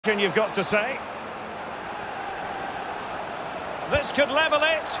You've got to say. This could level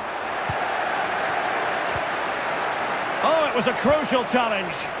it. Oh, it was a crucial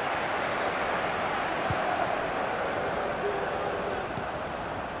challenge.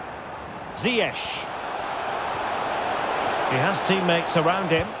 Ziyech. He has teammates around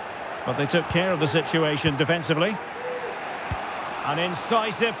him, but they took care of the situation defensively. An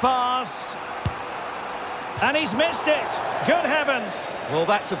incisive pass. And he's missed it. Good heavens. Well,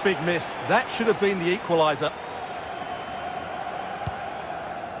 that's a big miss. That should have been the equaliser.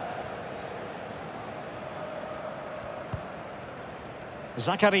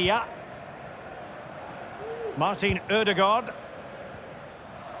 Zakaria. Martin Ødegaard.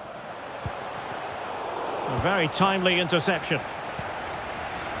 A very timely interception.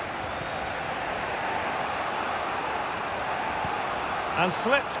 And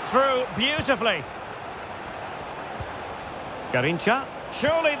slipped through beautifully. Garincha.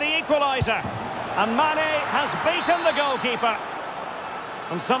 Surely the equaliser. And Mane has beaten the goalkeeper.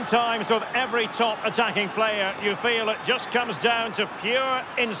 And sometimes with every top attacking player, you feel it just comes down to pure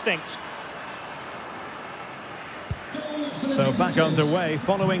instinct. So back underway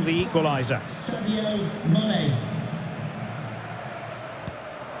following the equaliser.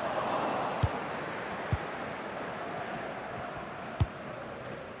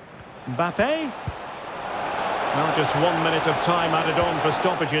 Mbappe. Well, just 1 minute of time added on for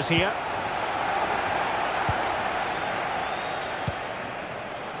stoppages here.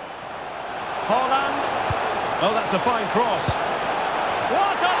 Haaland. Oh, that's a fine cross.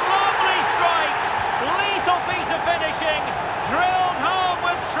 What a lovely strike! Lethal piece of finishing. Drilled home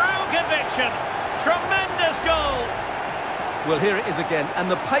with true conviction. Tremendous goal. Well, here it is again,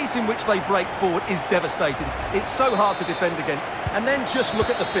 and the pace in which they break forward is devastating. It's so hard to defend against. And then just look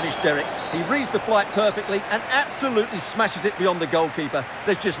at the finish, Derek. He reads the flight perfectly and absolutely smashes it beyond the goalkeeper.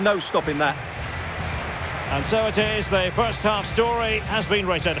 There's just no stopping that. And so it is, the first half story has been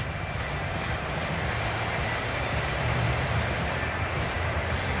written.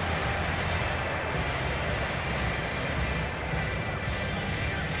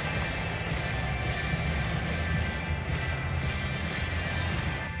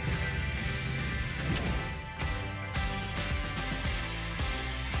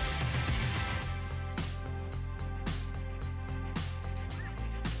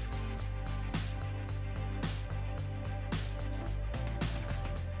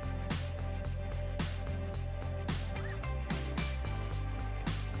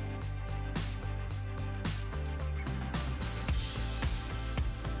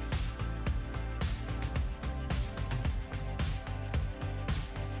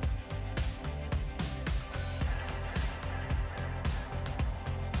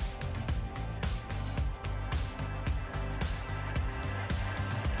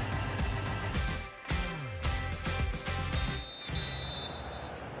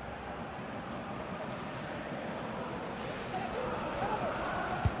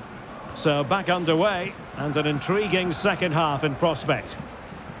 So back underway, and an intriguing second half in prospect.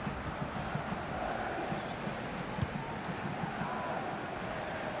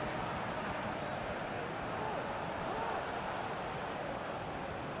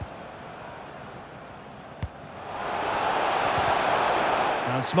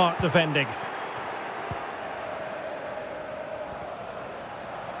 And smart defending.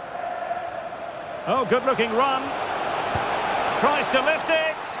 Oh, good-looking run. Tries to lift it.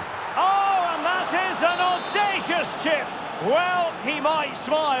 Oh, and that is an audacious chip. Well, he might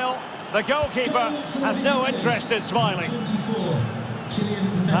smile. The goalkeeper has no interest in smiling.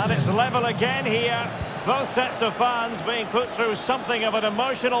 And it's level again here. Both sets of fans being put through something of an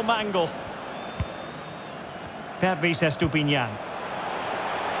emotional mangle. Pervis Estupinian.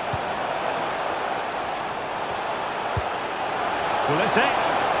 Pulisic.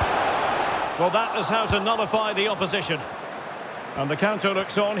 Well, that is how to nullify the opposition. And the counter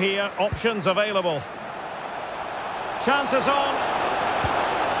looks on here. Options available. Chances on.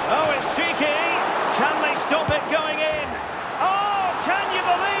 Oh, it's cheeky. Can they stop it going in? Oh, can you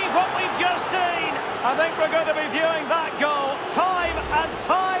believe what we've just seen? I think we're going to be viewing that goal time and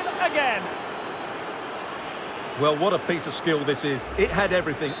time again. Well, what a piece of skill this is. It had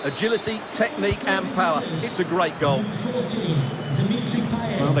everything. Agility, technique and power. It's a great goal.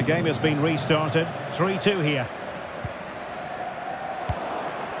 Well, the game has been restarted. 3-2 here.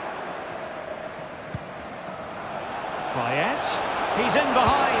 Payet. He's in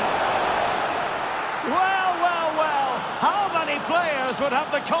behind. Well, well, well. How many players would have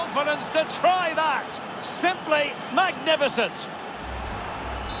the confidence to try that? Simply magnificent.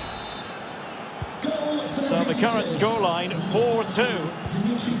 So the current scoreline, 4-2.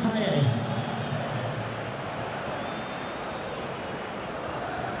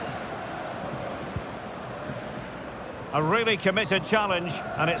 A really committed challenge,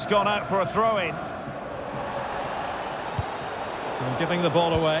 and it's gone out for a throw-in. And giving the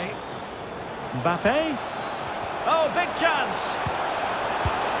ball away. Mbappe. Oh, big chance.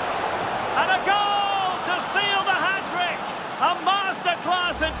 And a goal to seal the hat-trick. A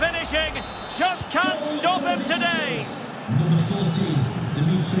masterclass in finishing. Just can't stop him today. Number 14,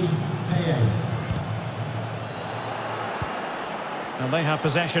 Dimitri Payet. And they have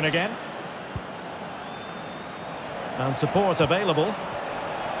possession again. And support available.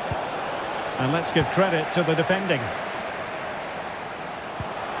 And let's give credit to the defending.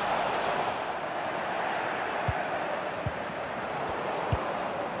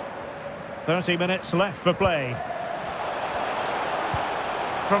 "30 minutes left for play.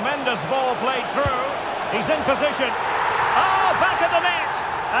 Tremendous ball played through. He's in position. Oh, back of the net.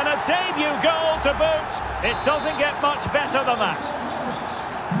 And a debut goal to boot. It doesn't get much better than that.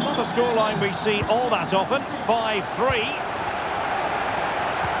 Not a scoreline we see all that often. 5-3.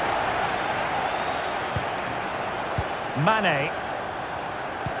 Mane.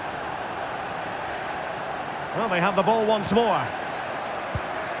 Well, they have the ball once more.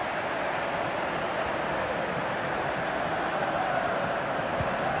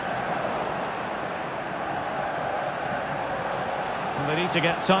 They need to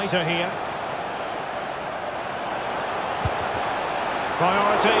get tighter here.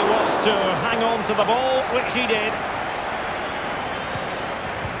 Priority was to hang on to the ball, which he did.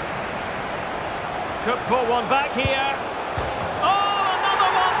 Could pull one back here. Oh,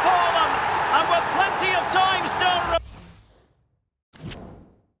 another one for them! And with plenty of time still...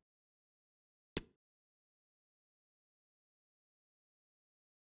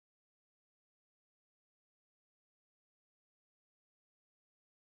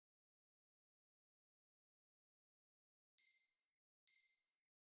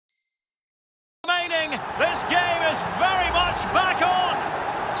 remaining. This game is very much back on.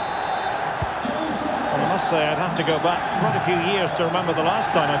 Well, I must say I'd have to go back quite a few years to remember the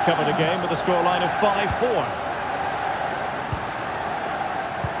last time I covered a game with a scoreline of 5-4.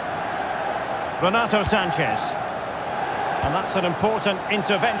 Renato Sanchez. And that's an important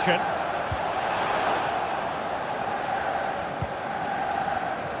intervention.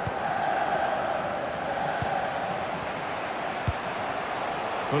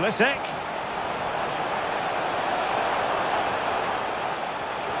 Pulisic.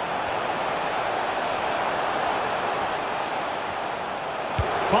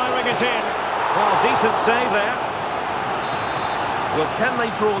 Firing it in. Well, decent save there. Well, can they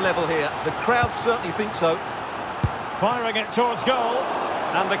draw level here? The crowd certainly think so. Firing it towards goal.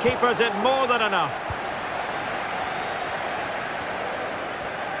 And the keeper did more than enough.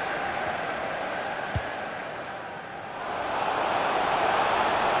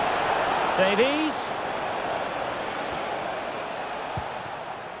 Davies.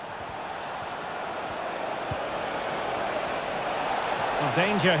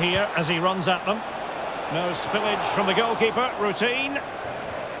 Danger here as he runs at them. No spillage from the goalkeeper. Routine.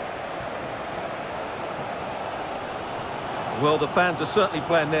 Well, the fans are certainly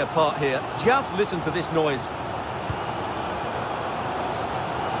playing their part here. Just listen to this noise.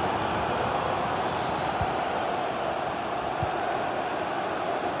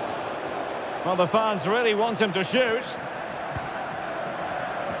 Well, the fans really want him to shoot.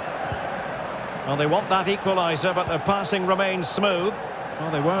 Well, they want that equaliser, but their passing remains smooth.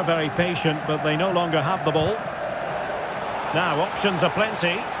 Well, they were very patient, but they no longer have the ball. Now, options are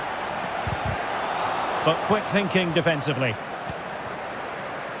plenty. But quick thinking defensively.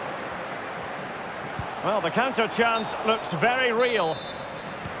 Well, the counter chance looks very real.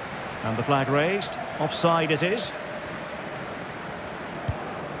 And the flag raised. Offside it is.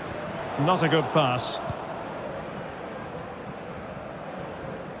 Not a good pass.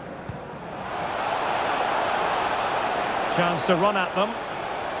 Chance to run at them.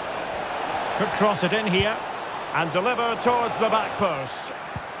 Could cross it in here and deliver towards the back post.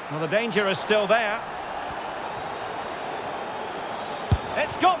 Well, the danger is still there.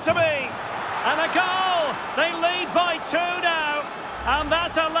 It's got to be! And a goal! They lead by 2 now. And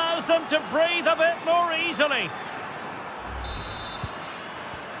that allows them to breathe a bit more easily.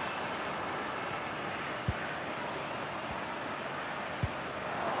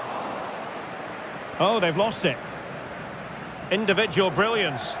 Oh, they've lost it. Individual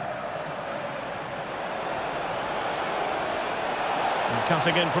brilliance. And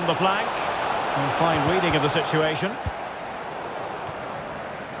cutting in from the flank. And fine reading of the situation.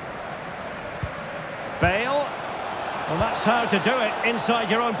 Bale. Well, that's how to do it inside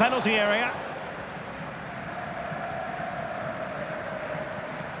your own penalty area.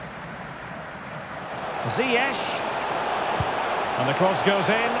 Ziyech. And the cross goes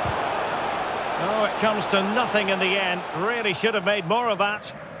in. Oh, it comes to nothing in the end. Really should have made more of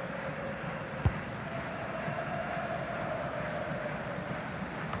that.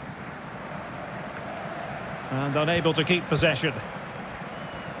 And unable to keep possession.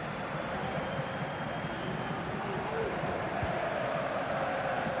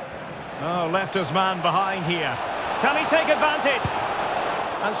 Oh, left his man behind here. Can he take advantage?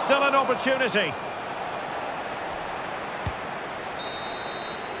 And still an opportunity.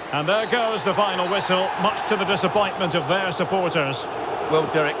 And there goes the final whistle, much to the disappointment of their supporters. Well,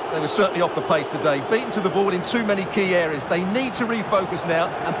 Derek, they were certainly off the pace today. Beaten to the board in too many key areas. They need to refocus now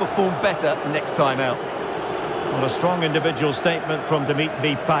and perform better next time out. Well, a strong individual statement from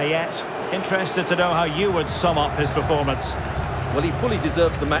Dimitri Payet. Interested to know how you would sum up his performance. Well, he fully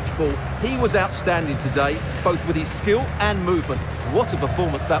deserves the match ball. He was outstanding today, both with his skill and movement. What a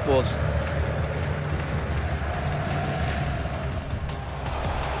performance that was.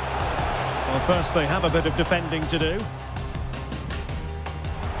 Well, first they have a bit of defending to do.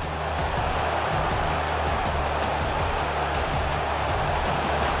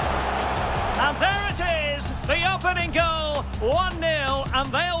 And there it is, the opening goal, 1-0, and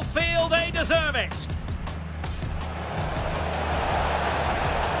they'll feel they deserve it.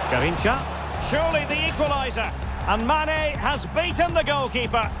 Garincha, surely the equaliser, and Mane has beaten the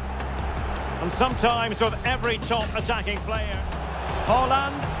goalkeeper. And sometimes with every top attacking player.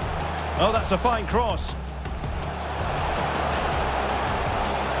 Haaland, oh, that's a fine cross.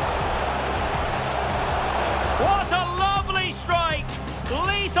 What a lovely strike!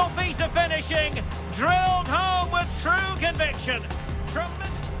 Lethal piece of finishing, drilled home with true conviction.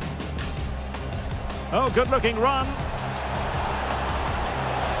 Oh, good-looking run.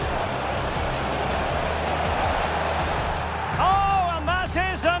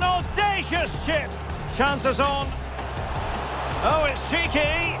 Is an audacious chip. Chances on. Oh, it's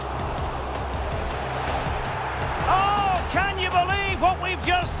cheeky. Oh, can you believe what we've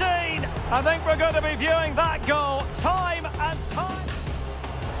just seen? I think we're going to be viewing that goal time and time.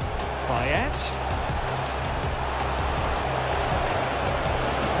 Payet.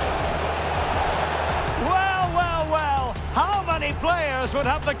 Well, well, well. How many players would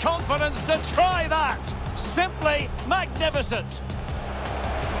have the confidence to try that? Simply magnificent.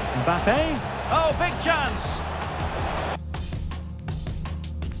 Mbappe. Oh, big chance.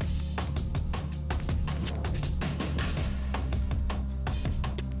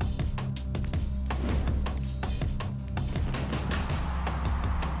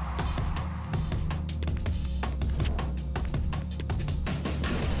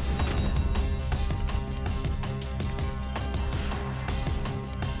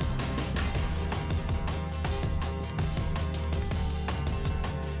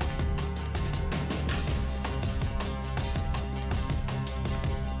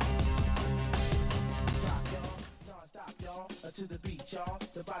 To the beat, y'all.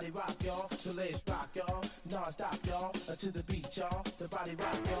 The body rock, y'all. So let's rock, y'all. Non-stop, y'all. To the beat, y'all. The body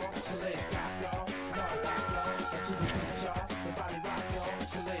rock, y'all. So let's rock, y'all. Non-stop, y'all. To the beat, y'all. The body rock, y'all.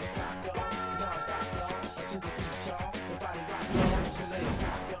 So let's rock, y'all.